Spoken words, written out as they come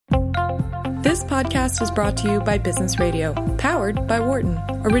This podcast is brought to you by Business Radio, powered by Wharton,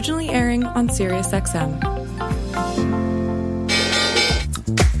 originally airing on SiriusXM.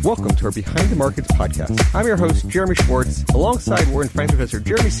 Welcome to our Behind the Markets podcast. I'm your host, Jeremy Schwartz. Alongside Wharton Finance Professor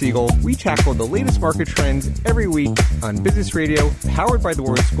Jeremy Siegel, we tackle the latest market trends every week on Business Radio, powered by the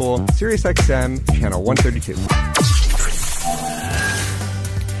Wharton School, SiriusXM, channel 132.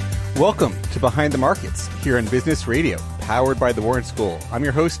 Welcome to Behind the Markets here on Business Radio, powered by the Wharton School. I'm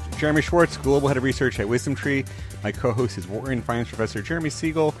your host, Jeremy Schwartz, Global Head of Research at WisdomTree. My co-host is Wharton Finance Professor Jeremy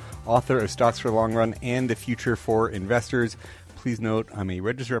Siegel, author of Stocks for the Long Run and the Future for Investors. Please note, I'm a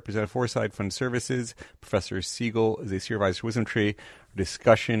registered representative for Foreside Fund Services. Professor Siegel is a senior advisor to WisdomTree. Our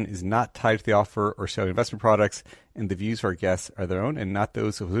discussion is not tied to the offer or sale of investment products, and the views of our guests are their own and not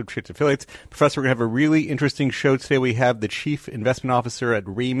those of WisdomTree's affiliates. Professor, we're going to have a really interesting show today. We have the Chief Investment Officer at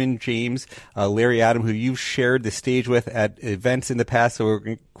Raymond James, Larry Adam, who you've shared the stage with at events in the past. So we're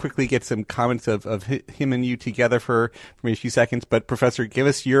going to quickly get some comments of him and you together for maybe a few seconds. But Professor, give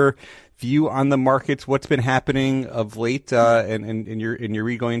us your view on the markets, what's been happening of late, and your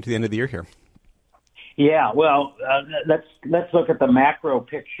read going into the end of the year here. Yeah, well, let's look at the macro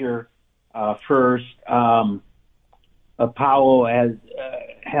picture first. Powell has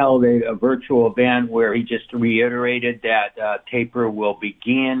held a virtual event where he just reiterated that taper will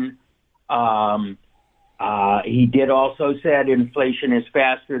begin. He did also said inflation is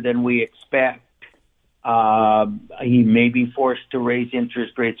faster than we expect. He may be forced to raise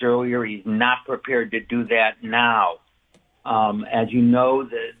interest rates earlier. He's not prepared to do that now. As you know,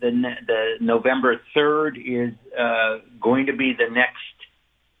 the November 3rd is going to be the next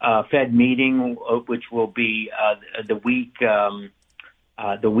Fed meeting, which will be the week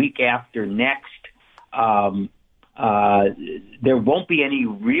after next. There won't be any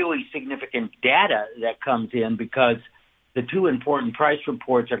really significant data that comes in because the two important price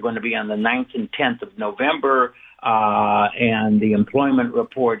reports are going to be on the 9th and 10th of November, and the employment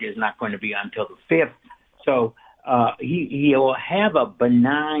report is not going to be until the 5th. So he'll have a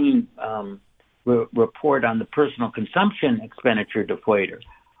benign report on the personal consumption expenditure deflator,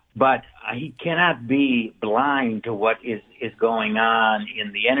 but he cannot be blind to what is going on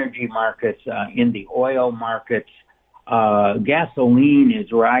in the energy markets, in the oil markets. Gasoline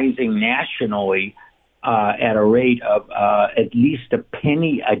is rising nationally at a rate of at least a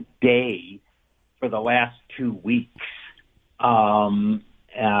penny a day for the last 2 weeks.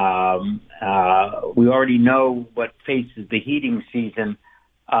 We already know what faces the heating season,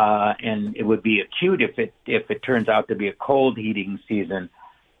 and it would be acute if it turns out to be a cold heating season.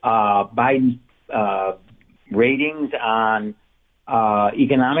 Biden's ratings on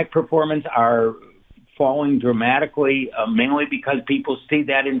economic performance are falling dramatically, mainly because people see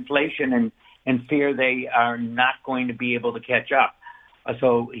that inflation and fear they are not going to be able to catch up.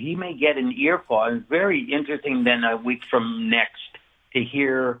 So he may get an earful. It's very interesting then a week from next to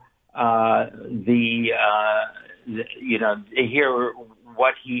hear hear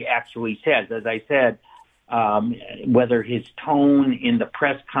what he actually says. As I said, whether his tone in the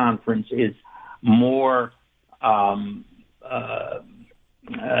press conference is more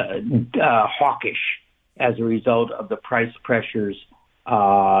hawkish as a result of the price pressures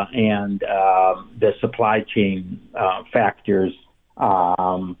and the supply chain factors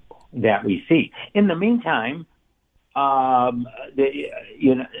that we see. In the meantime, up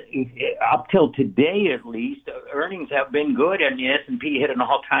till today at least, earnings have been good, and the S&P hit an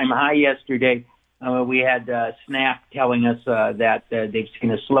all-time high yesterday. We had Snap telling us that they've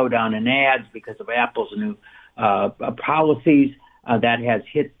seen a slowdown in ads because of Apple's new policies. That has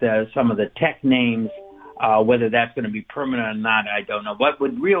hit some of the tech names. Whether that's going to be permanent or not, I don't know. What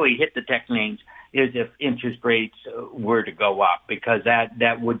would really hit the tech names is if interest rates were to go up, because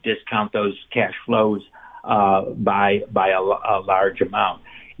that would discount those cash flows by a large amount.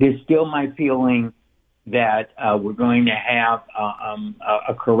 It is still my feeling that we're going to have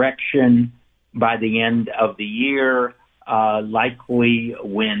a correction by the end of the year, likely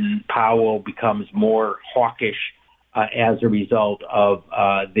when Powell becomes more hawkish as a result of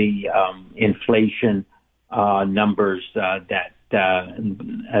the inflation numbers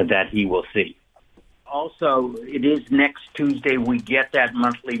that he will see. Also, it is next Tuesday we get that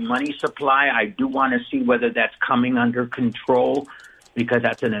monthly money supply. I do want to see whether that's coming under control, because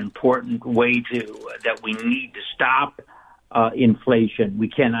that's an important way that we need to stop inflation. We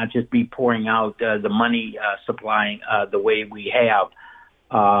cannot just be pouring out the money supply the way we have.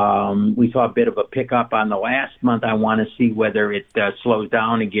 We saw a bit of a pickup on the last month. I want to see whether it slows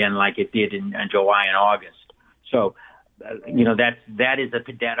down again like it did in July and August. So, that is a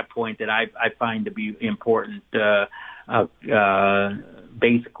data point that I find to be important.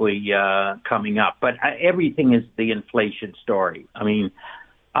 basically coming up. But everything is the inflation story. I mean,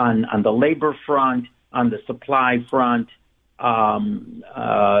 on the labor front, on the supply front, in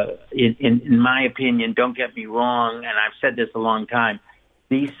my opinion, don't get me wrong, and I've said this a long time,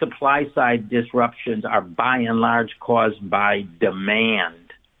 these supply side disruptions are by and large caused by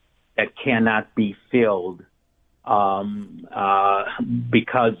demand that cannot be filled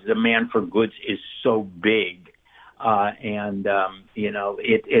because demand for goods is so big.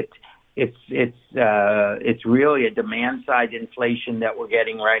 It's really a demand side inflation that we're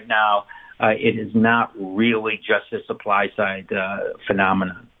getting right now. It is not really just a supply side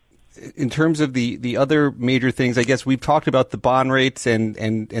phenomenon. In terms of the other major things, I guess we've talked about the bond rates and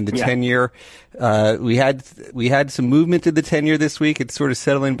the 10-year. We had some movement in the 10-year this week. It's sort of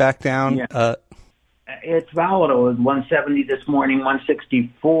settling back down. Yeah. It's volatile. It was 170 this morning,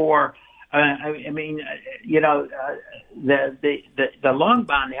 164. The long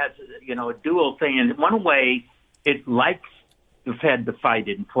bond has, a dual thing. In one way, it likes the Fed to fight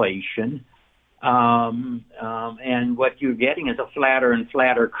inflation. And what you're getting is a flatter and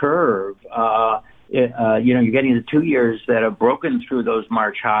flatter curve. You're getting the 2 years that have broken through those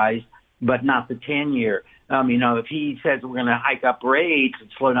March highs, but not the 10-year. If he says we're going to hike up rates and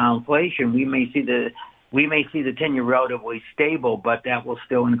slow down inflation, we may see the 10-year relatively stable, but that will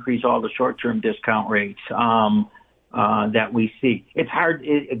still increase all the short-term discount rates that we see. It's hard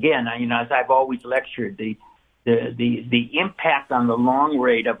again. As I've always lectured, the impact on the long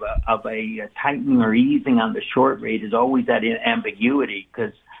rate of a tightening or easing on the short rate is always that ambiguity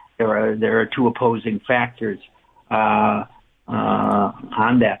because there are two opposing factors on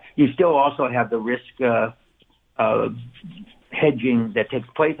that. You still also have the risk of hedging that takes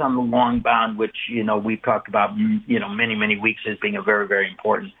place on the long bond, which we've talked about many weeks as being a very, very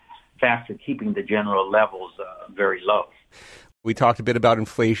important factor, keeping the general levels very low. We talked a bit about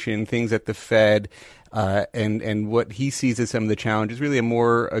inflation, things at the Fed, and what he sees as some of the challenges, really a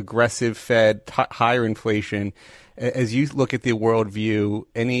more aggressive Fed, higher inflation. As you look at the world view,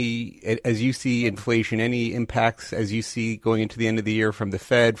 as you see inflation, any impacts as you see going into the end of the year from the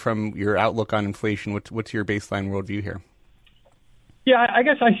Fed, from your outlook on inflation? What's your baseline worldview here? Yeah, I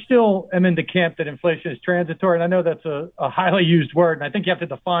guess I still am in the camp that inflation is transitory, and I know that's a highly used word, and I think you have to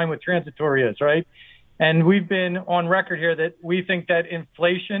define what transitory is, right? And we've been on record here that we think that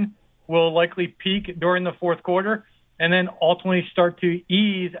inflation will likely peak during the fourth quarter and then ultimately start to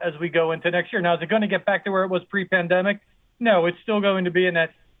ease as we go into next year. Now, is it going to get back to where it was pre-pandemic? No, it's still going to be in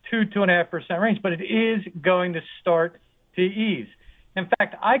that 2.5% range, but it is going to start to ease. In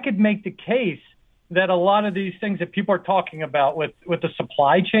fact, I could make the case that a lot of these things that people are talking about with the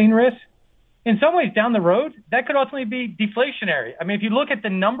supply chain risk, in some ways down the road, that could ultimately be deflationary. I mean, if you look at the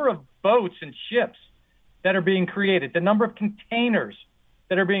number of boats and ships that are being created, the number of containers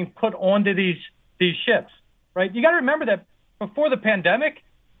that are being put onto these ships, right? You got to remember that before the pandemic,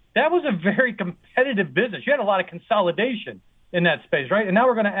 that was a very competitive business. You had a lot of consolidation in that space, right? And now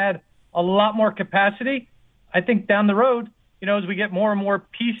we're going to add a lot more capacity. I think down the road, as we get more and more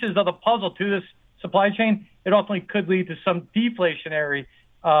pieces of the puzzle to this supply chain, it ultimately could lead to some deflationary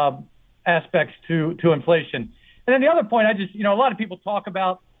aspects to inflation. And then the other point, a lot of people talk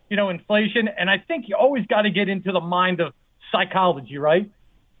about, inflation, and I think you always got to get into the mind of psychology, right?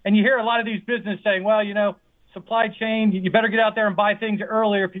 And you hear a lot of these businesses saying, well, supply chain, you better get out there and buy things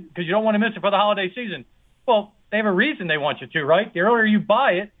earlier because you don't want to miss it for the holiday season. Well, they have a reason they want you to, right? The earlier you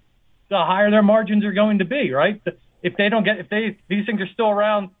buy it, the higher their margins are going to be, right? If these things are still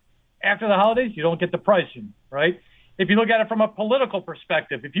around after the holidays, you don't get the pricing, right? If you look at it from a political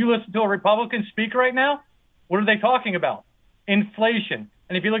perspective, if you listen to a Republican speak right now, what are they talking about? Inflation.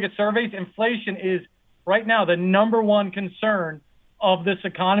 And if you look at surveys, inflation is right now the number one concern of this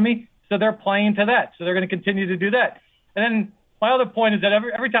economy. So they're playing to that. So they're going to continue to do that. And then my other point is that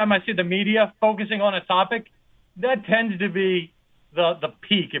every time I see the media focusing on a topic, that tends to be the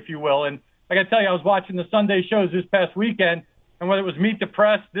peak, if you will. And I got to tell you, I was watching the Sunday shows this past weekend, and whether it was Meet the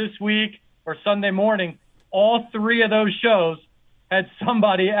Press this week or Sunday morning, all three of those shows had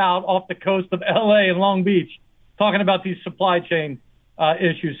somebody out off the coast of L.A. and Long Beach talking about these supply chain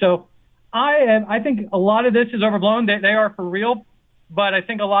issues. So I think a lot of this is overblown. They are for real, but I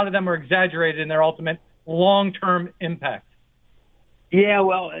think a lot of them are exaggerated in their ultimate long-term impact. Yeah,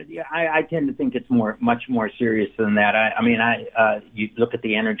 well, I tend to think it's much more serious than that. You look at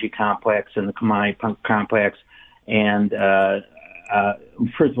the energy complex and the commodity complex, and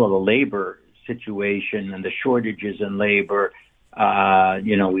first of all, the labor situation and the shortages in labor.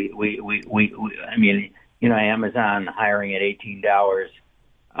 Amazon hiring at $18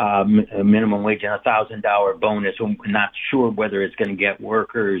 minimum wage and $1,000 bonus. We're not sure whether it's going to get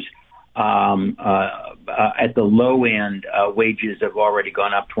workers at the low end. Wages have already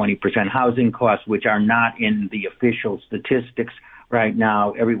gone up 20%. Housing costs, which are not in the official statistics right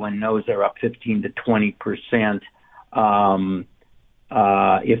now, everyone knows they're up 15 to 20%,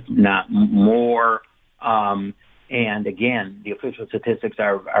 if not more. And again, the official statistics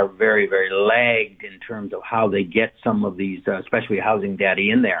are very, very lagged in terms of how they get some of these, especially housing data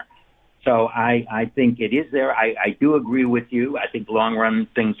in there. So I think it is there. I do agree with you. I think long run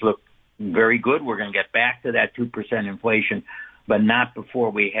things look very good. We're going to get back to that 2% inflation, but not before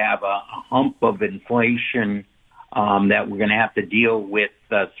we have a hump of inflation that we're going to have to deal with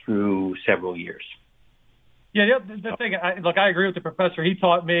through several years. Yeah, the thing, I agree with the professor. He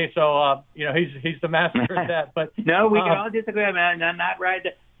taught me, so he's the master at that. But no, we can all disagree. I'm not right,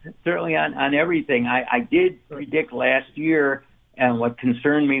 certainly on everything. I did predict last year, and what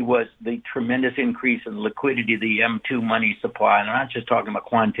concerned me was the tremendous increase in liquidity, the M2 money supply. And I'm not just talking about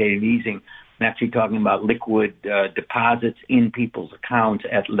quantitative easing. I'm actually talking about liquid deposits in people's accounts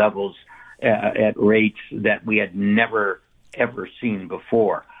at levels, at rates that we had never, ever seen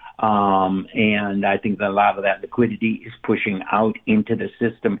before. And I think that a lot of that liquidity is pushing out into the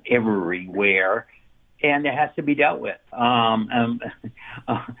system everywhere, and it has to be dealt with. As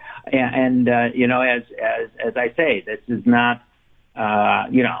I say, this is not, I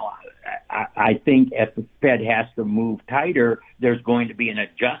think if the Fed has to move tighter, there's going to be an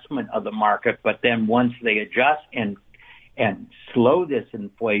adjustment of the market. But then once they adjust and slow this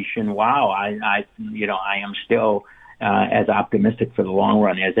inflation, I am still as optimistic for the long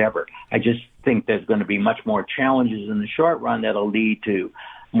run as ever. I just think there's going to be much more challenges in the short run that'll lead to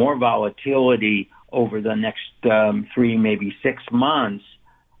more volatility over the next 3, maybe 6 months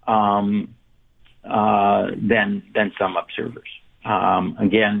than some observers.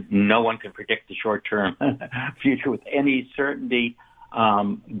 Again, no one can predict the short-term future with any certainty,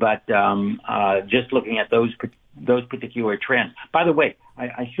 but just looking at those particular trends. By the way,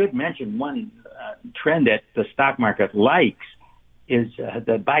 I should mention one trend that the stock market likes is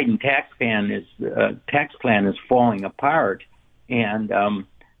the Biden tax plan is falling apart, and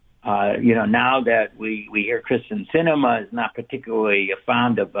now that we hear Kristen Sinema is not particularly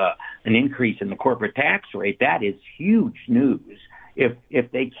fond of an increase in the corporate tax rate, that is huge news.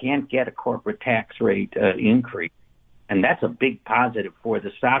 If they can't get a corporate tax rate increase, and that's a big positive for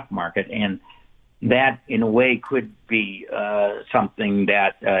the stock market, and that in a way could be something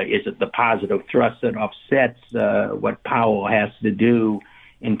that is the positive thrust that offsets what Powell has to do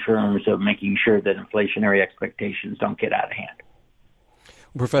in terms of making sure that inflationary expectations don't get out of hand.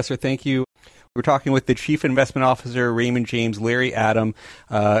 Professor, thank you. We're talking with the Chief Investment Officer, Raymond James, Larry Adam,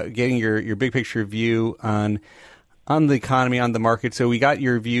 getting your big picture view on the economy, on the market. So we got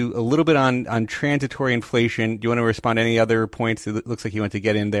your view a little bit on transitory inflation. Do you want to respond to any other points? It looks like you want to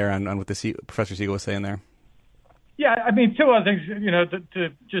get in there on what Professor Siegel was saying there. Yeah, I mean, two other things, to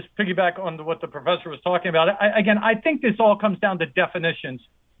just piggyback on what the professor was talking about. I think this all comes down to definitions,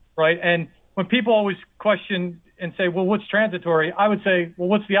 right? And when people always question and say, well, what's transitory? I would say, well,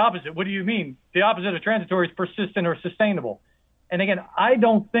 what's the opposite? What do you mean? The opposite of transitory is persistent or sustainable. And again, I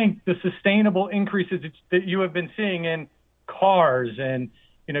don't think the sustainable increases that you have been seeing in cars and,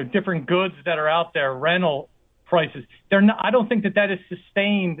 different goods that are out there, rental prices, I don't think that is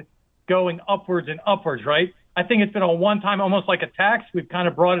sustained going upwards and upwards, right? I think it's been a one-time, almost like a tax. We've kind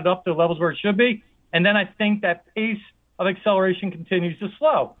of brought it up to levels where it should be. And then I think that pace of acceleration continues to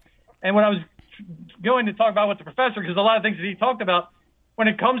slow. And when I was going to talk about with the professor, because a lot of things that he talked about, when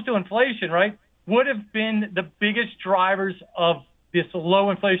it comes to inflation, right, would have been the biggest drivers of this low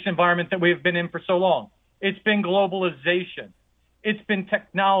inflation environment that we have been in for so long. It's been globalization. It's been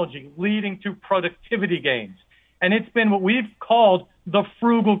technology leading to productivity gains. And it's been what we've called the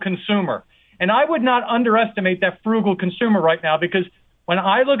frugal consumer. And I would not underestimate that frugal consumer right now, because when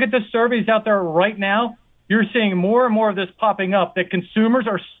I look at the surveys out there right now, you're seeing more and more of this popping up, that consumers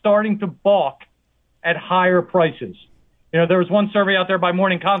are starting to balk at higher prices. There was one survey out there by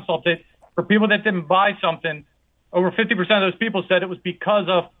Morning Consult that for people that didn't buy something, over 50% of those people said it was because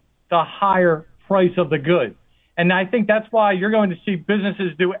of the higher price of the good. And I think that's why you're going to see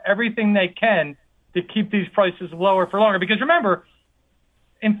businesses do everything they can to keep these prices lower for longer. Because remember,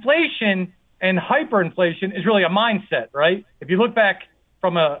 inflation and hyperinflation is really a mindset, right? If you look back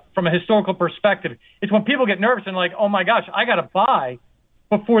from a historical perspective, it's when people get nervous and like, oh my gosh, I got to buy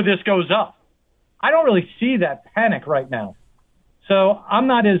before this goes up. I don't really see that panic right now. So I'm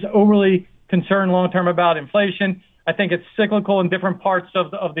not as overly concerned long-term about inflation. I think it's cyclical in different parts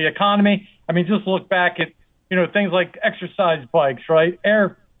of the economy. I mean, just look back at, things like exercise bikes, right?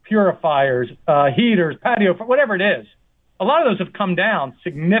 Air purifiers, heaters, patio, whatever it is, a lot of those have come down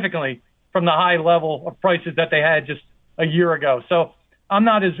significantly from the high level of prices that they had just a year ago. So I'm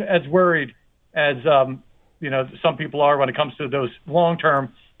not as worried as some people are when it comes to those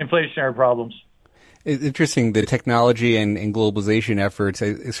long-term inflationary problems. It's interesting, the technology and globalization efforts.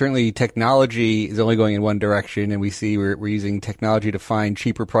 Certainly technology is only going in one direction, and we see we're using technology to find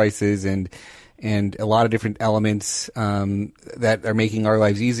cheaper prices and a lot of different elements that are making our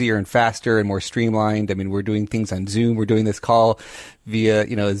lives easier and faster and more streamlined. I mean, we're doing things on Zoom. We're doing this call via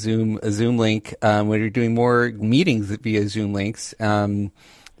a Zoom link. We're doing more meetings via Zoom links. A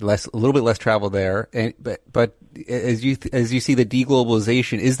little bit less travel there, but as you see the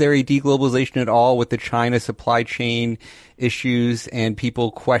deglobalization, is there a deglobalization at all with the China supply chain issues and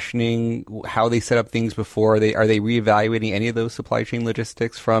people questioning how they set up things before? Are they reevaluating any of those supply chain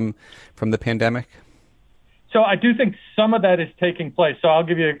logistics from the pandemic? So I do think some of that is taking place. So I'll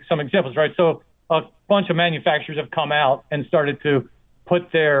give you some examples, right? So a bunch of manufacturers have come out and started to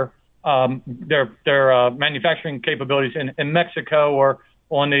put their manufacturing capabilities in Mexico or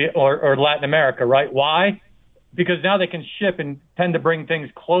Latin America, right? Why? Because now they can ship and tend to bring things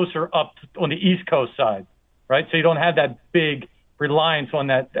closer up on the East Coast side, right? So you don't have that big reliance on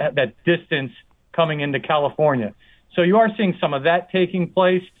that distance coming into California. So you are seeing some of that taking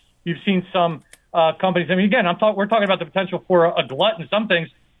place. You've seen some companies. I mean, again, we're talking about the potential for a glut in some things.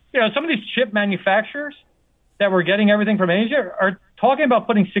 Some of these chip manufacturers that were getting everything from Asia are talking about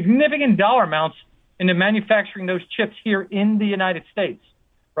putting significant dollar amounts into manufacturing those chips here in the United States.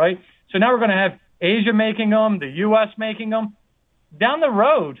 Right? So now we're going to have Asia making them, the U.S. making them. Down the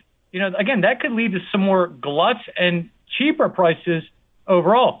road, again, that could lead to some more gluts and cheaper prices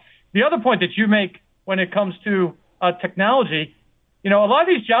overall. The other point that you make when it comes to technology, a lot of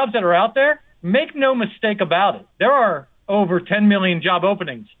these jobs that are out there, make no mistake about it. There are over 10 million job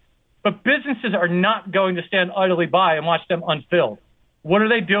openings, but businesses are not going to stand idly by and watch them unfilled. What are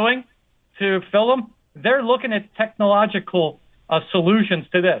they doing to fill them? They're looking at technological solutions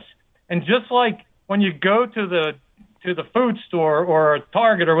to this. And just like when you go to the food store or a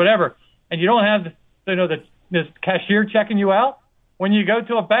Target or whatever, and you don't have this cashier checking you out, when you go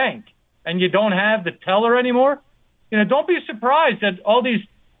to a bank and you don't have the teller anymore, don't be surprised that all these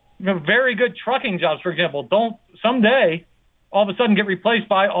very good trucking jobs, for example, don't someday all of a sudden get replaced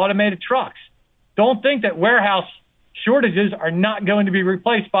by automated trucks. Don't think that warehouse shortages are not going to be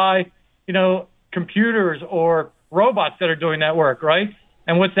replaced by computers or robots that are doing that work, right?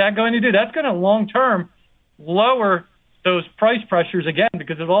 And what's that going to do? That's going to long-term lower those price pressures again,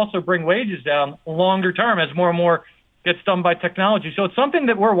 because it'll also bring wages down longer term as more and more gets done by technology. So it's something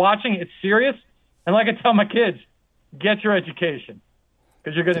that we're watching. It's serious. And like I tell my kids, get your education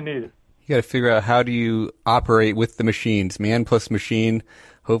because you're going to need it. You got to figure out how do you operate with the machines. Man plus machine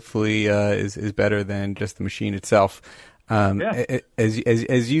hopefully is better than just the machine itself.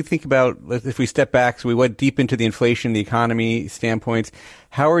 As you think about, if we step back, so we went deep into the inflation, the economy standpoints,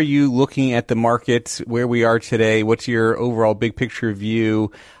 how are you looking at the markets where we are today? What's your overall big picture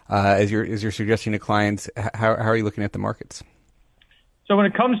view as you're suggesting to clients? How are you looking at the markets? So when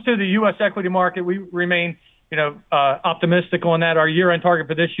it comes to the U.S. equity market, we remain optimistic on that. Our year-end target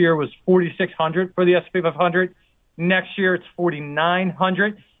for this year was 4,600 for the S&P 500. Next year it's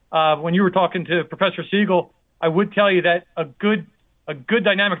 4,900. When you were talking to Professor Siegel, I would tell you that a good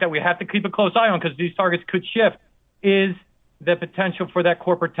dynamic that we have to keep a close eye on, because these targets could shift, is the potential for that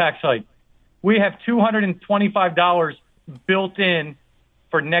corporate tax hike. We have $225 built in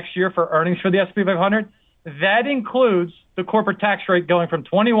for next year for earnings for the S&P 500. That includes the corporate tax rate going from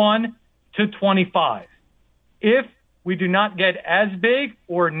 21 to 25. If we do not get as big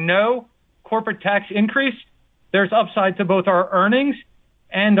or no corporate tax increase, there's upside to both our earnings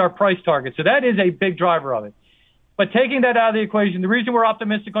and our price target. So that is a big driver of it. But taking that out of the equation, the reason we're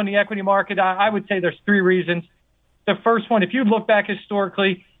optimistic on the equity market, I would say there's three reasons. The first one, if you look back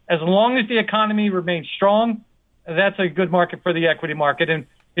historically, as long as the economy remains strong, that's a good market for the equity market. And,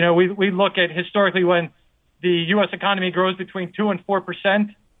 we look at historically when the U.S. economy grows between 2 and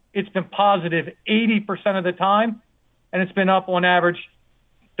 4%, it's been positive 80% of the time, and it's been up on average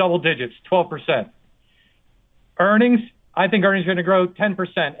double digits, 12%. Earnings, I think earnings are going to grow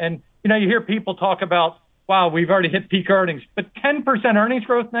 10%. And, you hear people talk about, wow, we've already hit peak earnings. But 10% earnings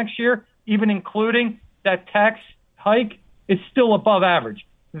growth next year, even including that tax hike, is still above average.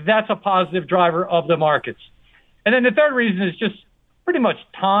 That's a positive driver of the markets. And then the third reason is just pretty much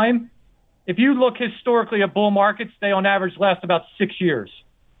time. If you look historically at bull markets, they on average last about 6 years.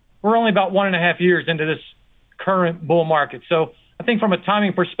 We're only about 1.5 years into this current bull market. So I think from a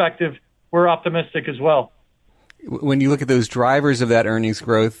timing perspective, we're optimistic as well. When you look at those drivers of that earnings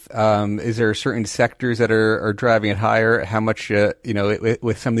growth, is there certain sectors that are driving it higher? How much,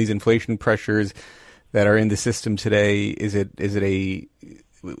 with some of these inflation pressures that are in the system today, is it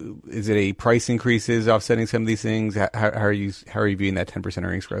a price increases offsetting some of these things? How are you viewing that 10%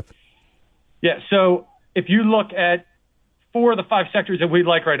 earnings growth? Yeah. So if you look at 4 of the 5 sectors that we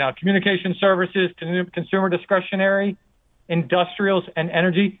like right now, communication services, consumer discretionary, industrials, and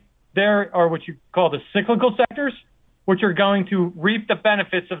energy, there are what you call the cyclical sectors, which are going to reap the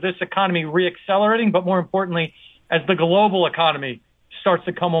benefits of this economy reaccelerating, but more importantly, as the global economy starts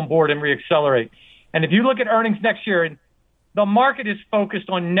to come on board and reaccelerate. And if you look at earnings next year, and the market is focused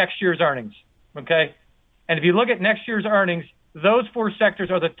on next year's earnings, okay? And if you look at next year's earnings, those 4 sectors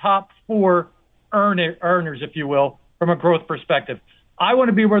are the top 4 earners, if you will, from a growth perspective. I want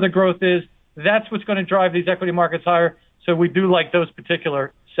to be where the growth is. That's what's going to drive these equity markets higher. So we do like those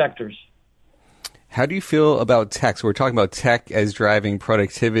particular sectors. How do you feel about tech? So we're talking about tech as driving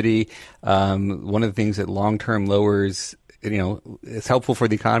productivity. One of the things that long-term lowers, it's helpful for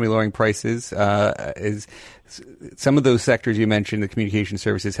the economy, lowering prices, is some of those sectors you mentioned, the communication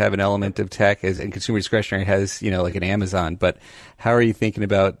services have an element of tech, and consumer discretionary has, like an Amazon. But how are you thinking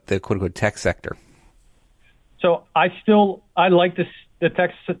about the quote-unquote tech sector? So I like the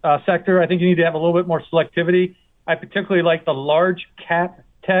tech sector. I think you need to have a little bit more selectivity. I particularly like the large cap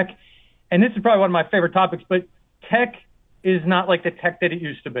tech. And this is probably one of my favorite topics, but tech is not like the tech that it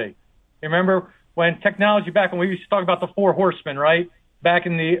used to be. You remember when technology, back when we used to talk about the 4 horsemen, right? Back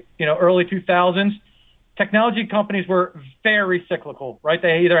in the early 2000s, technology companies were very cyclical, right?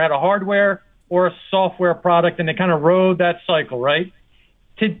 They either had a hardware or a software product, and they kind of rode that cycle, right?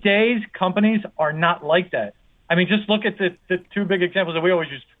 Today's companies are not like that. I mean, just look at the 2 big examples that we always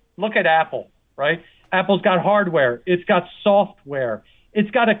use. Look at Apple, right? Apple's got hardware. It's got software. It's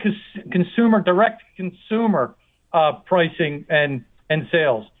got a direct consumer pricing and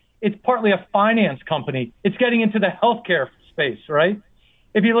sales. It's partly a finance company. It's getting into the healthcare space, right?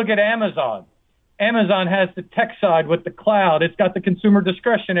 If you look at Amazon has the tech side with the cloud. It's got the consumer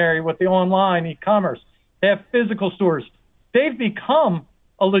discretionary with the online e-commerce. They have physical stores. They've become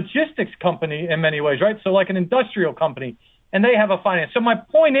a logistics company in many ways, right? So like an industrial company, and they have a finance. So my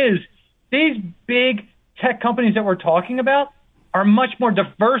point is, these big tech companies that we're talking about are much more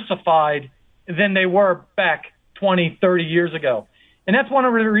diversified than they were back 20, 30 years ago. And that's one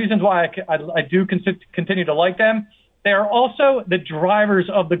of the reasons why I do continue to like them. They are also the drivers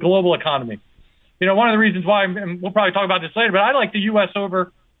of the global economy. One of the reasons why, and we'll probably talk about this later, but I like the U.S.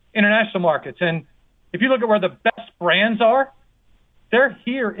 over international markets. And if you look at where the best brands are, they're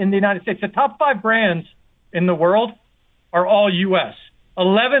here in the United States. The top 5 brands in the world are all U.S.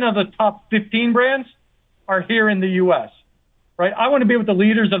 11 of the top 15 brands are here in the U.S., right? I want to be with the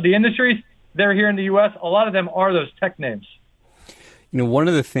leaders of the industries. They're here in the U.S. A lot of them are those tech names. One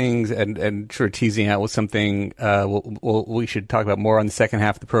of the things, and sort of teasing out with something we should talk about more on the second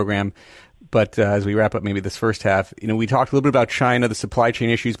half of the program, but as we wrap up maybe this first half, we talked a little bit about China, the supply chain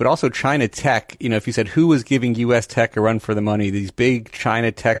issues, but also China tech. If you said who was giving U.S. tech a run for the money, these big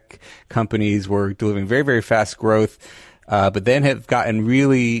China tech companies were delivering very, very fast growth, but then have gotten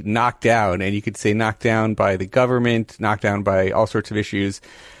really knocked down, and you could say knocked down by the government, knocked down by all sorts of issues.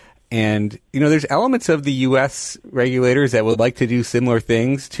 And, there's elements of the U.S. regulators that would like to do similar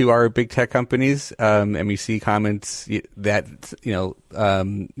things to our big tech companies. And we see comments that,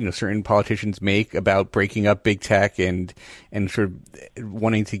 certain politicians make about breaking up big tech and sort of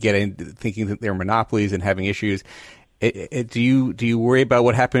wanting to get in, thinking that they're monopolies and having issues. Do you worry about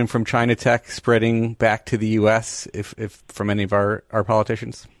what happened from China tech spreading back to the U.S. if from any of our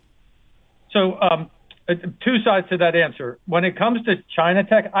politicians? So, 2 sides to that answer. When it comes to China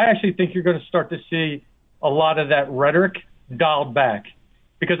tech, I actually think you're going to start to see a lot of that rhetoric dialed back,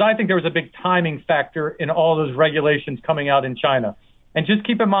 because I think there was a big timing factor in all those regulations coming out in China. And just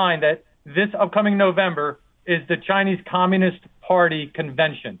keep in mind that this upcoming November is the Chinese Communist Party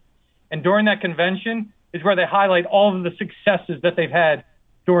convention. And during that convention is where they highlight all of the successes that they've had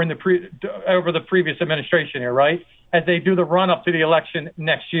during over the previous administration here, right? As they do the run up to the election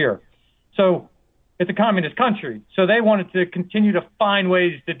next year. So it's a communist country. So they wanted to continue to find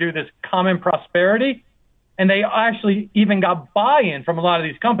ways to do this common prosperity. And they actually even got buy-in from a lot of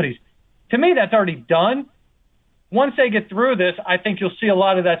these companies. To me, that's already done. Once they get through this, I think you'll see a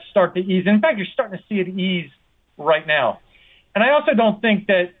lot of that start to ease. In fact, you're starting to see it ease right now. And I also don't think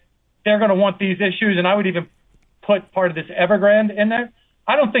that they're going to want these issues, and I would even put part of this Evergrande in there.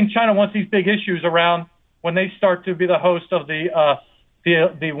 I don't think China wants these big issues around when they start to be the host of the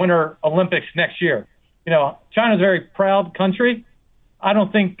Winter Olympics next year. China's a very proud country. I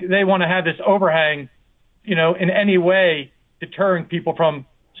don't think they want to have this overhang in any way deterring people from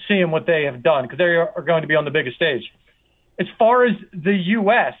seeing what they have done, because they are going to be on the biggest stage. As far as the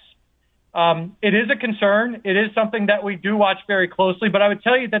U.S., it is a concern. It is something that we do watch very closely. But I would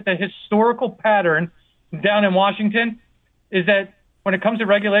tell you that the historical pattern down in Washington is that when it comes to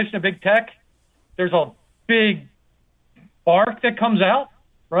regulation of big tech, there's a big bark that comes out,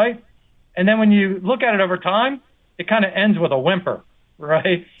 right? And then when you look at it over time, it kind of ends with a whimper,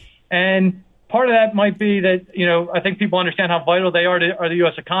 right? And part of that might be that, I think people understand how vital they are to the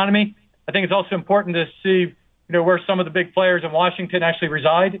U.S. economy. I think it's also important to see, where some of the big players in Washington actually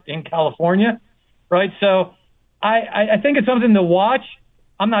reside in California, right? So I think it's something to watch.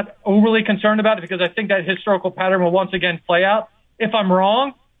 I'm not overly concerned about it because I think that historical pattern will once again play out. If I'm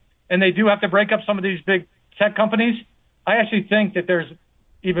wrong and they do have to break up some of these big tech companies, I actually think that there's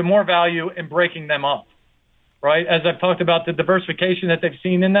even more value in breaking them up, right? As I've talked about the diversification that they've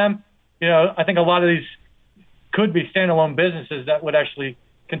seen in them, I think a lot of these could be standalone businesses that would actually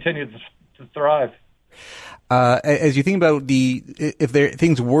continue to thrive. As you think about if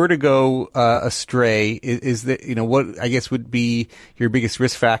things were to go astray, is that what I guess would be your biggest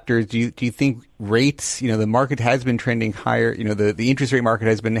risk factors? Do you think rates? The market has been trending higher. The interest rate market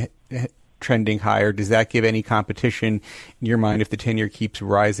has been trending higher. Does that give any competition in your mind if the 10-year keeps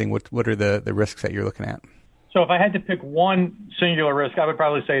rising? What are the risks that you're looking at? So if I had to pick one singular risk, I would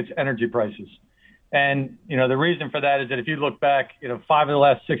probably say it's energy prices. And the reason for that is that if you look back, 5 of the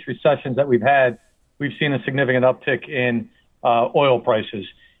last 6 recessions that we've had, we've seen a significant uptick in oil prices.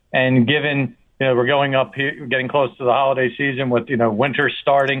 And given, we're going up here, we're getting close to the holiday season with, winter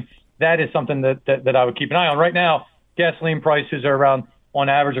starting, that is something that I would keep an eye on. Right now, gasoline prices are around, on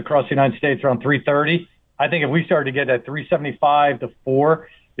average across the United States, around $3.30. I think if we started to get at $3.75 to $4,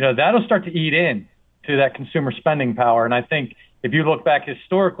 that'll start to eat in to that consumer spending power. And I think if you look back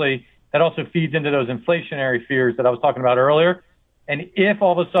historically, that also feeds into those inflationary fears that I was talking about earlier. And if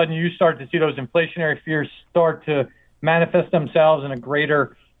all of a sudden you start to see those inflationary fears start to manifest themselves in a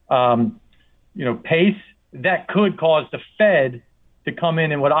greater, pace, that could cause the Fed to come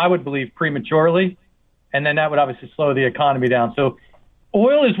in what I would believe prematurely, and then that would obviously slow the economy down. So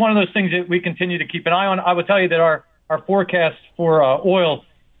oil is one of those things that we continue to keep an eye on. I would tell you that our forecast for oil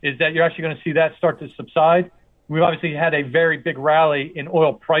is that you're actually going to see that start to subside. We've obviously had a very big rally in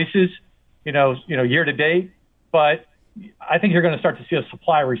oil prices, year to date, but I think you're going to start to see a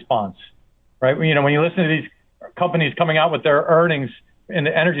supply response, right? When you listen to these companies coming out with their earnings in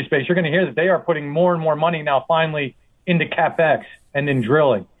the energy space, you're going to hear that they are putting more and more money now finally into CapEx and in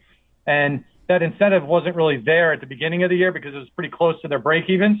drilling. And that incentive wasn't really there at the beginning of the year because it was pretty close to their break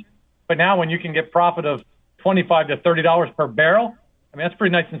evens. But now when you can get profit of $25 to $30 per barrel, that's a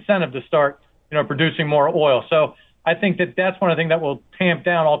pretty nice incentive to start, producing more oil. So I think that that's one of the things that will tamp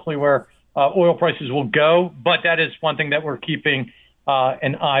down ultimately where oil prices will go, but that is one thing that we're keeping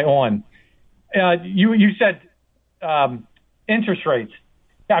an eye on. You said interest rates.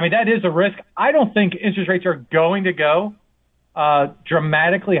 That is a risk. I don't think interest rates are going to go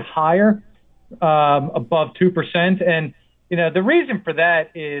dramatically higher, above 2%. And, the reason for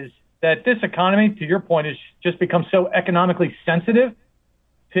that is that this economy, to your point, has just become so economically sensitive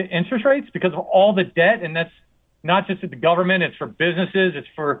to interest rates because of all the debt. And that's not just at the government, it's for businesses, it's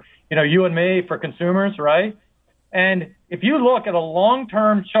for, you and me, for consumers, right? And if you look at a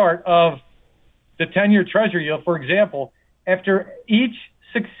long-term chart of the 10-year Treasury yield, for example, after each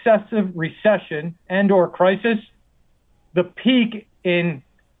successive recession and or crisis, the peak in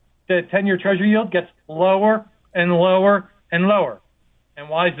the 10-year Treasury yield gets lower and lower and lower. And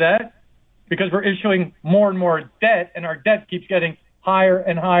why is that? Because we're issuing more and more debt, and our debt keeps getting higher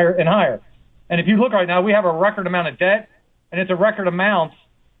and higher and higher. And if you look right now, we have a record amount of debt, and it's a record amount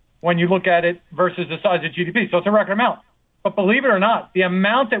when you look at it versus the size of GDP. So it's a record amount. But believe it or not, the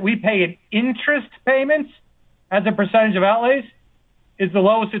amount that we pay in interest payments as a percentage of outlays is the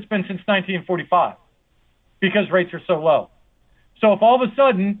lowest it's been since 1945 because rates are so low. So if all of a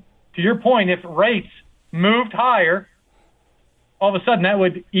sudden, to your point, if rates moved higher, all of a sudden that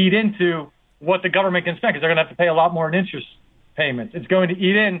would eat into what the government can spend because they're going to have to pay a lot more in interest payments. It's going to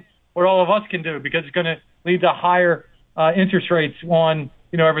eat in what all of us can do because it's going to lead to higher interest rates on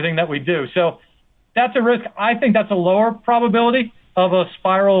everything that we do. So that's a risk. I think that's a lower probability of a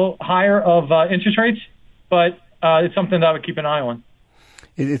spiral higher of interest rates, but it's something that I would keep an eye on.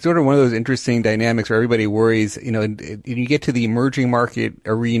 It's sort of one of those interesting dynamics where everybody worries, and you get to the emerging market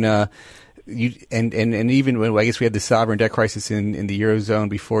arena, and even when I guess we had the sovereign debt crisis in the Eurozone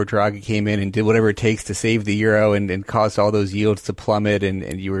before Draghi came in and did whatever it takes to save the euro and caused all those yields to plummet,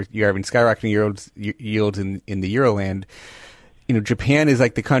 and you're having skyrocketing yields in the Euroland. Japan is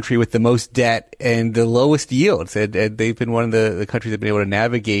like the country with the most debt and the lowest yields. And they've been one of the countries that have been able to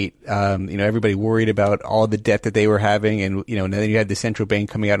navigate, everybody worried about all the debt that they were having. And, and then you had the central bank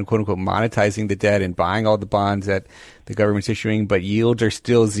coming out and quote unquote monetizing the debt and buying all the bonds that the government's issuing, but yields are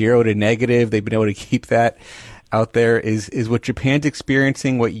still 0 to negative. They've been able to keep that out there. Is what Japan's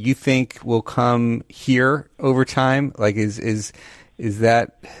experiencing what you think will come here over time? Like, is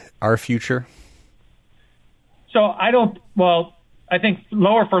that our future? So I think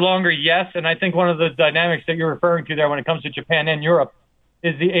lower for longer, yes. And I think one of the dynamics that you're referring to there when it comes to Japan and Europe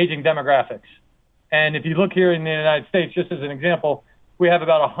is the aging demographics. And if you look here in the United States, just as an example, we have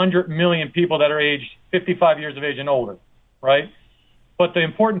about 100 million people that are aged 55 years of age and older, right? But the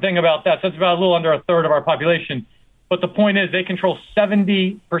important thing about that, so that's about a little under a third of our population. But the point is they control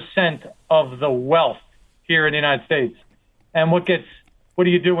 70% of the wealth here in the United States. And what do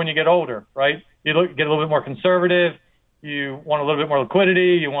you do when you get older, right? You get a little bit more conservative. You want a little bit more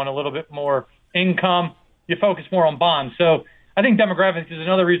liquidity. You want a little bit more income. You focus more on bonds. So I think demographics is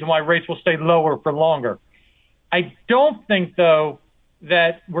another reason why rates will stay lower for longer. I don't think, though,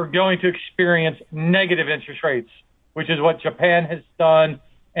 that we're going to experience negative interest rates, which is what Japan has done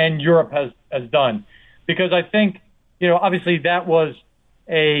and Europe has done. Because I think, obviously that was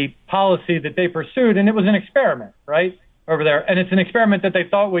a policy that they pursued, and it was an experiment, right, over there. And it's an experiment that they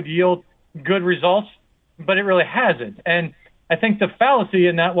thought would yield good results, but it really hasn't. And I think the fallacy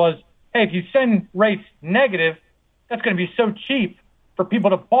in that was, hey, if you send rates negative, that's going to be so cheap for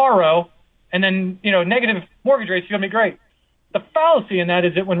people to borrow, and then, negative mortgage rates are going to be great. The fallacy in that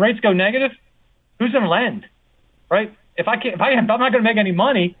is that when rates go negative, who's going to lend, right? If I'm not going to make any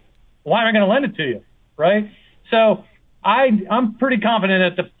money, why am I going to lend it to you, right? So I'm pretty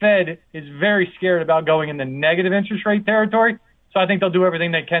confident that the Fed is very scared about going in the negative interest rate territory. So I think they'll do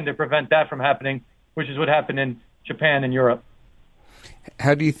everything they can to prevent that from happening, which is what happened in Japan and Europe.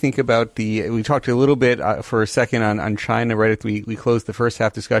 How do you think about we talked a little bit for a second on China right after we closed the first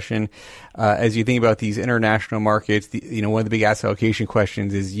half discussion. As you think about these international markets, one of the big asset allocation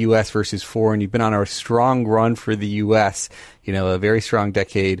questions is U.S. versus foreign. You've been on a strong run for the U.S., a very strong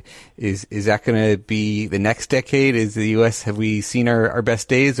decade. Is that going to be the next decade? Is the U.S., have we seen our best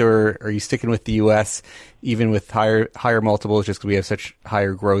days, or are you sticking with the U.S. even with higher multiples just because we have such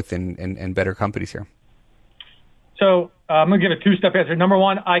higher growth and better companies here? So I'm going to give a two-step answer. Number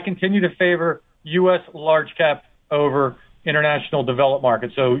one, I continue to favor U.S. large cap over international developed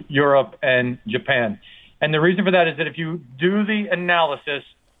markets, so Europe and Japan. And the reason for that is that if you do the analysis,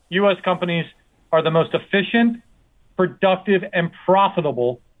 U.S. companies are the most efficient, productive, and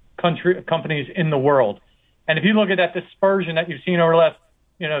profitable companies in the world. And if you look at that dispersion that you've seen over the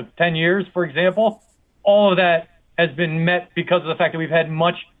last 10 years, for example, all of that has been met because of the fact that we've had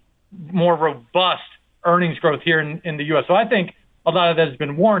much more robust earnings growth here in the U.S. So I think a lot of that has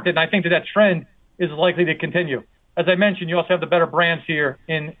been warranted, and I think that trend is likely to continue. As I mentioned, you also have the better brands here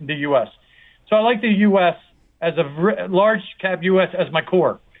in the U.S. So I like the U.S. as a large cap U.S. as my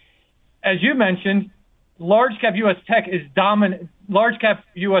core. As you mentioned, large cap U.S. tech is dominant. Large cap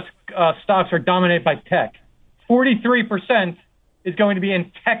U.S. Stocks are dominated by tech. 43% is going to be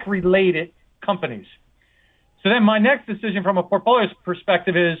in tech-related companies. So then my next decision from a portfolio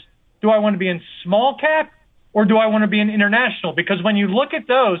perspective is, do I want to be in small cap or do I want to be in international? Because when you look at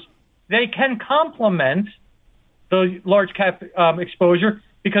those, they can complement the large cap exposure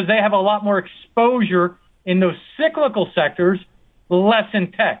because they have a lot more exposure in those cyclical sectors, less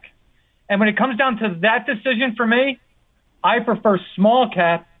in tech. And when it comes down to that decision for me, I prefer small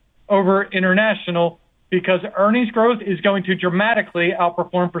cap over international because earnings growth is going to dramatically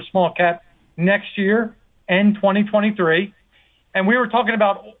outperform for small cap next year and 2023. And we were talking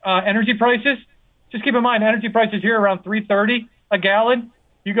about energy prices. Just keep in mind, energy prices here are around $3.30 a gallon.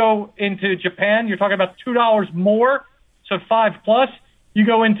 You go into Japan, you're talking about $2 more, so $5+. You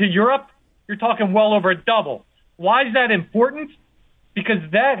go into Europe, you're talking well over a double. Why is that important? Because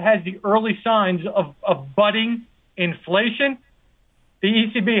that has the early signs of budding inflation. The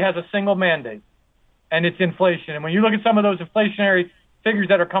ECB has a single mandate, and it's inflation. And when you look at some of those inflationary figures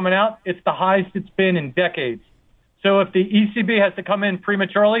that are coming out, it's the highest it's been in decades. So if the ECB has to come in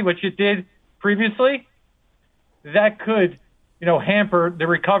prematurely, which it did previously, that could, hamper the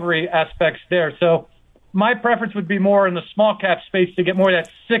recovery aspects there. So my preference would be more in the small cap space to get more of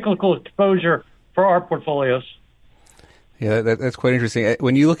that cyclical exposure for our portfolios. Yeah, that's quite interesting.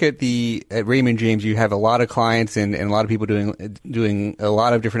 When you look at Raymond James, you have a lot of clients and a lot of people doing a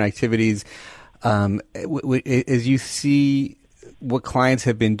lot of different activities. As you see what clients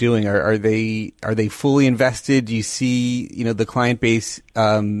have been doing, are they fully invested? Do you see, the client base,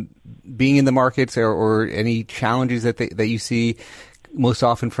 being in the markets, or any challenges that you see most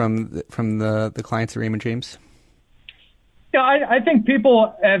often from the clients at Raymond James? Yeah, I think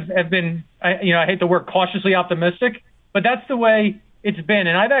people have been, I hate the word cautiously optimistic, but that's the way it's been.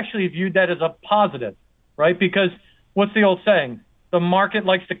 And I've actually viewed that as a positive, right? Because what's the old saying? The market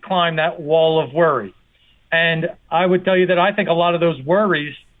likes to climb that wall of worry. And I would tell you that I think a lot of those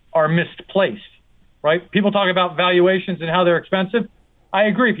worries are misplaced, right? People talk about valuations and how they're expensive. I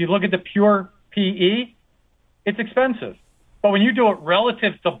agree. If you look at the pure PE, it's expensive. But when you do it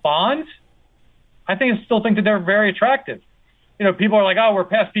relative to bonds, I still think that they're very attractive. People are like, oh, we're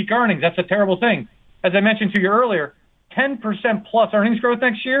past peak earnings. That's a terrible thing. As I mentioned to you earlier, 10% plus earnings growth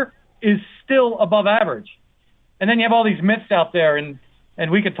next year is still above average. And then you have all these myths out there, and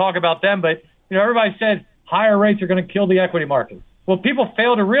we could talk about them, but everybody said higher rates are going to kill the equity market. Well, people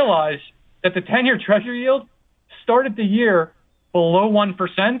fail to realize that the 10-year Treasury yield started the year below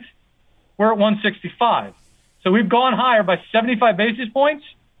 1%. We're at 165. So we've gone higher by 75 basis points.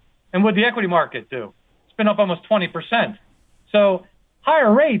 And what did the equity market do? It's been up almost 20%. So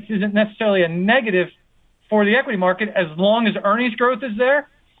higher rates isn't necessarily a negative for the equity market as long as earnings growth is there,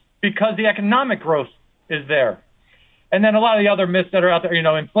 because the economic growth is there. And then a lot of the other myths that are out there,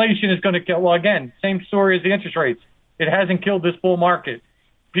 inflation is going to kill. Well, again, same story as the interest rates. It hasn't killed this bull market.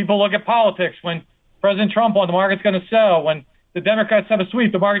 People look at politics. When President Trump won, the market's going to sell. When the Democrats have a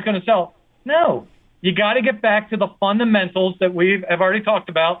sweep, the market's going to sell. No, you got to get back to the fundamentals that we have already talked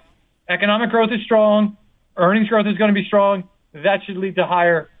about. Economic growth is strong. Earnings growth is going to be strong. That should lead to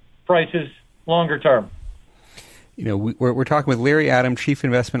higher prices longer term. We're talking with Larry Adam, Chief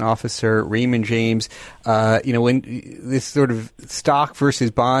Investment Officer, Raymond James. When this sort of stock versus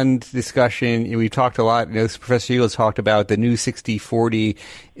bond discussion, we've talked a lot. Professor Siegel has talked about the new 60-40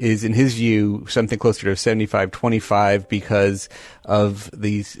 is, in his view, something closer to 75-25 because of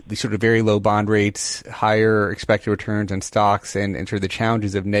these sort of very low bond rates, higher expected returns on stocks, and sort of the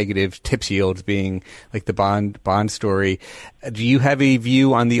challenges of negative TIPS yields being like the bond story. Do you have a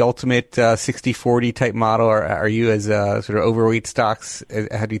view on the ultimate 60-40 type model, or are you as sort of overweight stocks?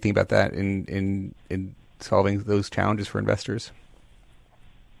 How do you think about that in solving those challenges for investors?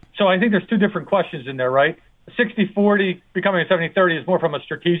 So I think there's two different questions in there, right? 60-40 becoming a 70-30 is more from a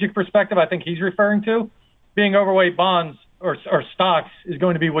strategic perspective. I think he's referring to being overweight bonds or stocks is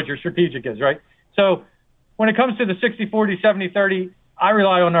going to be what your strategic is, right? So when it comes to the 60-40, 70-30, I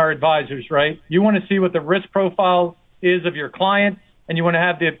rely on our advisors, right? You want to see what the risk profile is of your client, and you want to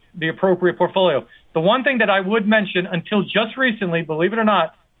have the appropriate portfolio. The one thing that I would mention, until just recently, believe it or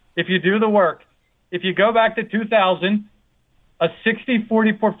not, if you do the work, if you go back to 2000, a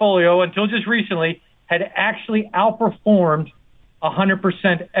 60-40 portfolio until just recently had actually outperformed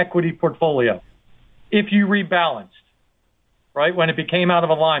 100% equity portfolio if you rebalanced, right, when it became out of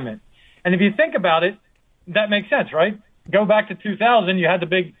alignment. And if you think about it, that makes sense, right? Go back to 2000, you had the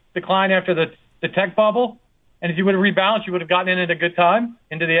big decline after the tech bubble, and if you would have rebalanced, you would have gotten in at a good time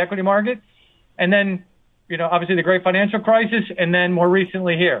into the equity market. And then, obviously the great financial crisis, and then more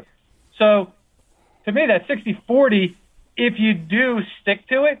recently here. So to me, that 60-40, if you do stick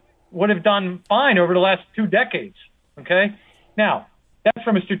to it, would have done fine over the last 2 decades, okay? Now, that's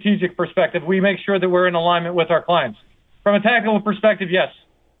from a strategic perspective. We make sure that we're in alignment with our clients. From a tactical perspective, yes,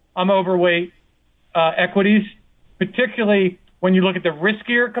 I'm overweight equities, particularly when you look at the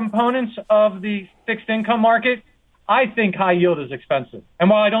riskier components of the fixed income market. I think high yield is expensive. And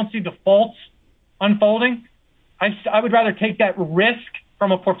while I don't see defaults unfolding, I would rather take that risk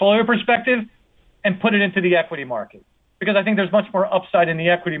from a portfolio perspective and put it into the equity market, because I think there's much more upside in the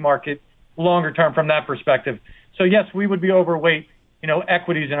equity market longer term from that perspective. So yes, we would be overweight,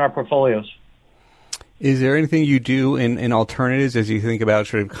 equities in our portfolios. Is there anything you do in alternatives as you think about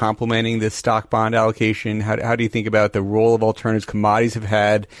sort of complementing this stock bond allocation? How do you think about the role of alternatives? Commodities have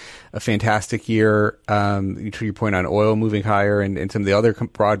had a fantastic year. To your point on oil moving higher and some of the other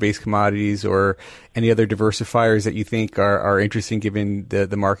broad-based commodities, or any other diversifiers that you think are interesting given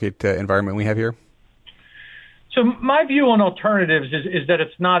the market environment we have here? So my view on alternatives is that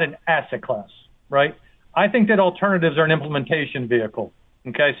it's not an asset class, right? I think that alternatives are an implementation vehicle.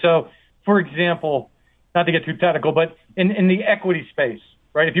 Okay, so for example, not to get too technical, but in the equity space,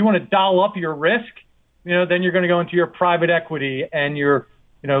 right? If you want to dial up your risk, then you're going to go into your private equity and your,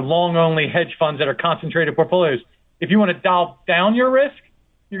 long only hedge funds that are concentrated portfolios. If you want to dial down your risk,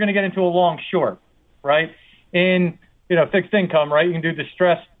 you're going to get into a long short, right? In, fixed income, right? You can do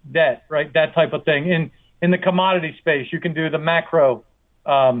distressed debt, right? That type of thing. In the commodity space, you can do the macro,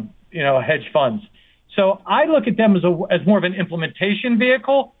 hedge funds. So I look at them as more of an implementation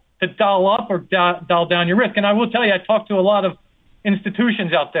vehicle to dial up or dial down your risk. And I will tell you, I talk to a lot of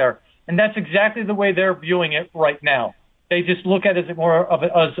institutions out there. And that's exactly the way they're viewing it right now. They just look at it as more of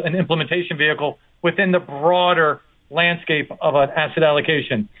as an implementation vehicle within the broader landscape of an asset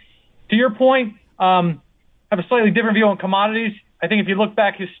allocation. To your point, I have a slightly different view on commodities. I think if you look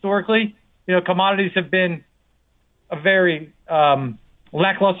back historically, commodities have been a very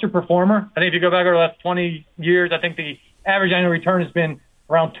lackluster performer. I think if you go back over the last 20 years, I think the average annual return has been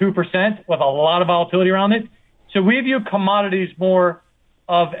around 2% with a lot of volatility around it. So we view commodities more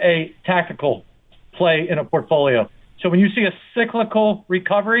of a tactical play in a portfolio. So when you see a cyclical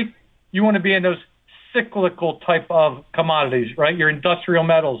recovery, you want to be in those cyclical type of commodities, right? Your industrial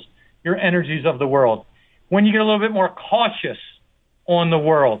metals, your energies of the world. When you get a little bit more cautious on the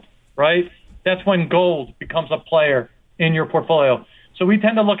world, right? That's when gold becomes a player in your portfolio. So we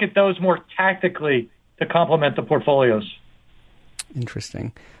tend to look at those more tactically to complement the portfolios.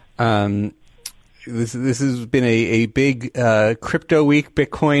 Interesting. This has been a big crypto week.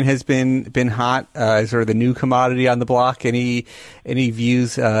 Bitcoin has been hot, sort of the new commodity on the block. Any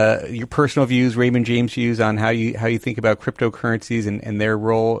views, your personal views, Raymond James views on how you think about cryptocurrencies and their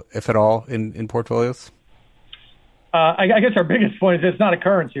role, if at all, in portfolios? I guess our biggest point is it's not a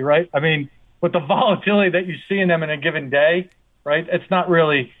currency, right? I mean, with the volatility that you see in them in a given day, right? It's not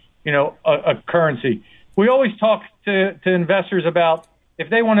really, a currency. We always talk to investors about if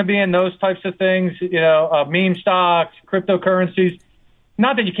they want to be in those types of things, meme stocks, cryptocurrencies,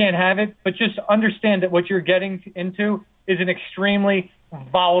 not that you can't have it, but just understand that what you're getting into is an extremely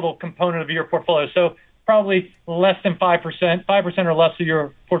volatile component of your portfolio. So probably less than 5% or less of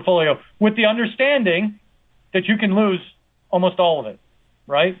your portfolio, with the understanding that you can lose almost all of it,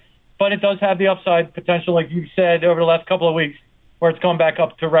 right? But it does have the upside potential, like you said, over the last couple of weeks, where it's gone back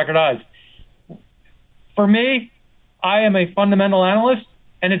up to record highs. For me, I am a fundamental analyst,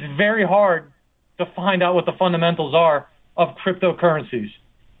 and it's very hard to find out what the fundamentals are of cryptocurrencies,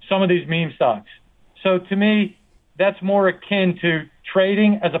 some of these meme stocks. So to me, that's more akin to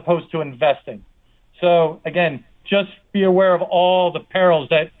trading as opposed to investing. So again, just be aware of all the perils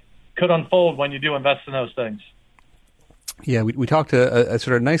that could unfold when you do invest in those things. Yeah, we talked a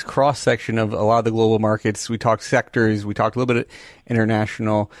sort of nice cross-section of a lot of the global markets. We talked sectors. We talked a little bit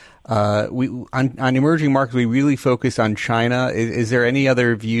international. On emerging markets, we really focus on China. Is there any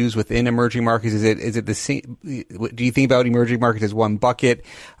other views within emerging markets? Is it the same? Do you think about emerging markets as one bucket?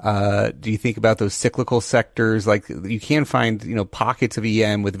 Do you think about those cyclical sectors? Like you can find, pockets of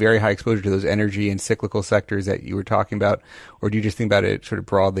EM with very high exposure to those energy and cyclical sectors that you were talking about, or do you just think about it sort of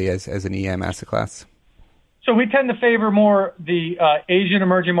broadly as an EM asset class? So we tend to favor more the Asian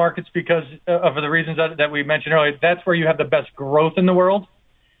emerging markets because of the reasons that we mentioned earlier. That's where you have the best growth in the world.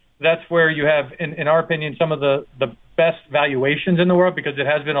 That's where you have, in our opinion, some of the best valuations in the world, because it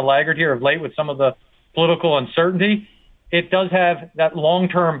has been a laggard here of late with some of the political uncertainty. It does have that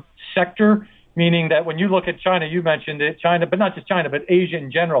long-term sector, meaning that when you look at China, you mentioned it, China, but not just China, but Asia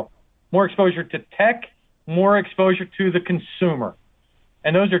in general, more exposure to tech, more exposure to the consumer.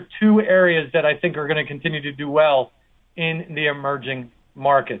 And those are two areas that I think are going to continue to do well in the emerging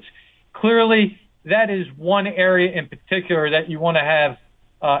markets. Clearly, that is one area in particular that you want to have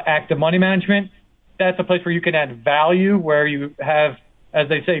active money management. That's a place where you can add value, where you have, as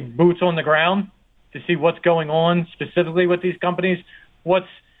they say, boots on the ground to see what's going on specifically with these companies.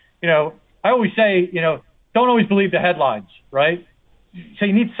 I always say, don't always believe the headlines, right? So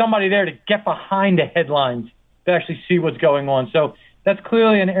you need somebody there to get behind the headlines to actually see what's going on. So that's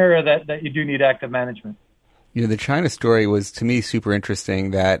clearly an area that you do need active management. The China story was, to me, super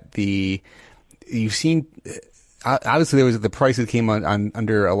interesting. That you've seen, obviously there was the prices came on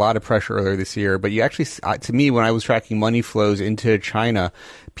under a lot of pressure earlier this year, but you actually, to me, when I was tracking money flows into China,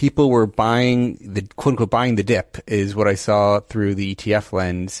 people were buying the quote unquote buying the dip is what I saw through the ETF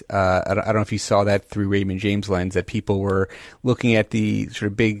lens. I don't know if you saw that through Raymond James lens, that people were looking at the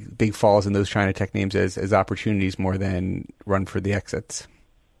sort of big falls in those China tech names as opportunities more than run for the exits.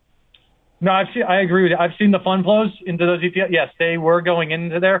 No, I agree with you. I've seen the fund flows into those ETFs. Yes, they were going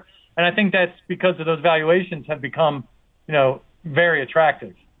into there. And I think that's because of those valuations have become, very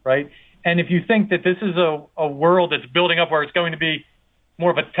attractive, right? And if you think that this is a world that's building up where it's going to be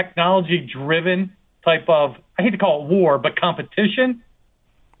more of a technology-driven type of, I hate to call it war, but competition,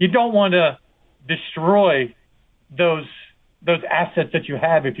 you don't want to destroy those assets that you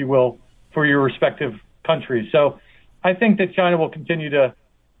have, if you will, for your respective countries. So I think that China will continue to,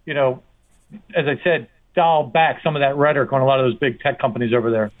 as I said, dial back some of that rhetoric on a lot of those big tech companies over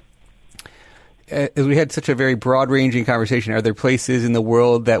there. As we had such a very broad-ranging conversation, are there places in the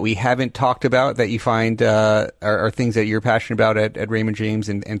world that we haven't talked about that you find are things that you're passionate about at Raymond James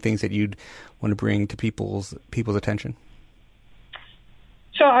and things that you'd want to bring to people's attention?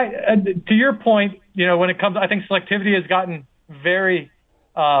 So to your point, when it comes, I think selectivity has gotten very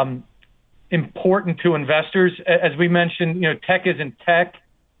important to investors. As we mentioned, tech isn't tech.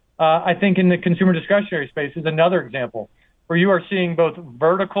 I think in the consumer discretionary space is another example where you are seeing both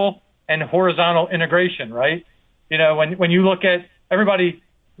vertical and horizontal integration, right? When you look at, everybody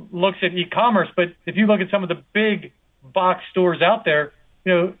looks at e-commerce, but if you look at some of the big box stores out there,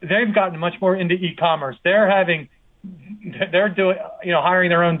 they've gotten much more into e-commerce. They're doing, hiring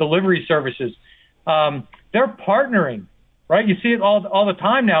their own delivery services. They're partnering, right? You see it all the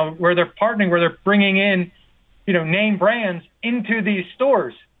time now where they're partnering, where they're bringing in, name brands into these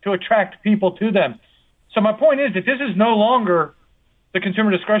stores to attract people to them. So my point is that this is no longer the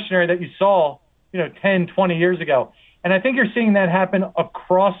consumer discretionary that you saw, 10, 20 years ago. And I think you're seeing that happen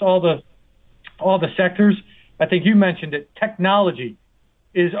across all the sectors. I think you mentioned it. Technology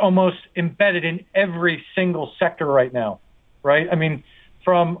is almost embedded in every single sector right now, right? I mean,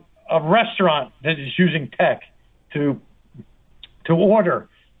 from a restaurant that is using tech to order,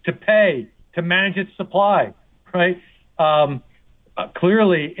 to pay, to manage its supply, right?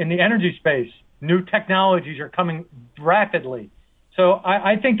 Clearly, in the energy space, new technologies are coming rapidly. So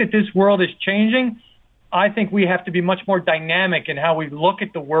I think that this world is changing. I think we have to be much more dynamic in how we look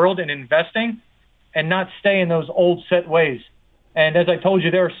at the world and investing and not stay in those old set ways. And as I told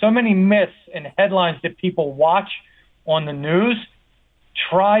you, there are so many myths and headlines that people watch on the news.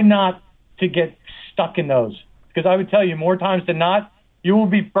 Try not to get stuck in those, because I would tell you more times than not, you will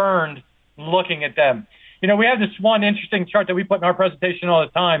be burned looking at them. We have this one interesting chart that we put in our presentation all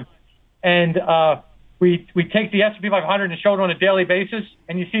the time, and we take the S&P 500 and show it on a daily basis,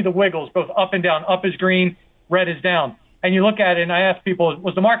 and you see the wiggles, both up and down. Up is green, red is down. And you look at it, and I ask people,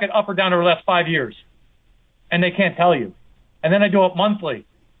 was the market up or down over the last 5 years? And they can't tell you. And then I do it monthly,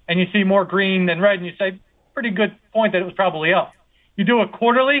 and you see more green than red, and you say, pretty good point that it was probably up. You do it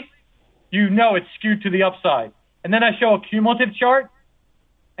quarterly, it's skewed to the upside. And then I show a cumulative chart,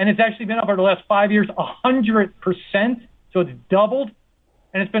 and it's actually been up over the last 5 years 100%, so it's doubled,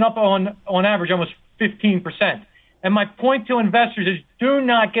 and it's been up on average almost 15%. And my point to investors is do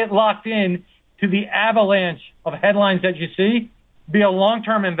not get locked in to the avalanche of headlines that you see. Be a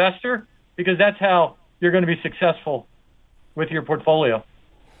long-term investor, because that's how you're going to be successful with your portfolio.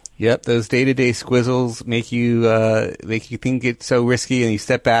 Yep, those day-to-day squizzles make you think it's so risky, and you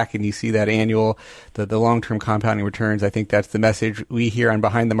step back and you see that annual, the long-term compounding returns. I think that's the message we hear on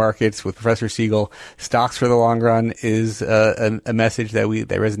Behind the Markets with Professor Siegel. Stocks for the long run is a message that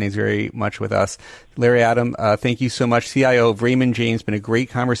resonates very much with us. Larry Adam, thank you so much. CIO of Raymond James, been a great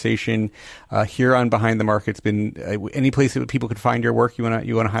conversation here on Behind the Markets. Been any place that people could find your work you want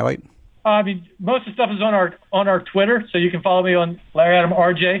to highlight? Most of the stuff is on our Twitter, so you can follow me on Larry Adam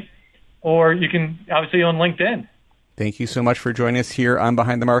RJ, or you can obviously on LinkedIn. Thank you so much for joining us here on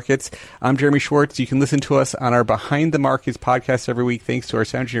Behind the Markets. I'm Jeremy Schwartz. You can listen to us on our Behind the Markets podcast every week. Thanks to our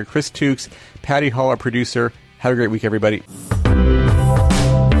sound engineer, Chris Tukes, Patty Hall, our producer. Have a great week, everybody.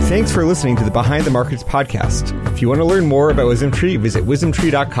 Thanks for listening to the Behind the Markets podcast. If you want to learn more about WisdomTree, visit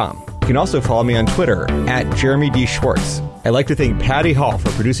wisdomtree.com. You can also follow me on Twitter at Jeremy D. Schwartz. I'd like to thank Patty Hall for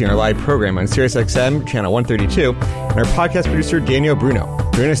producing our live program on SiriusXM Channel 132 and our podcast producer, Daniel Bruno.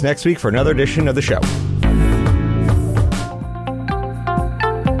 Join us next week for another edition of the show.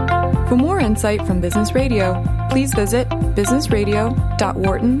 For more insight from Business Radio, please visit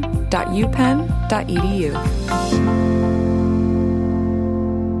businessradio.wharton.upenn.edu.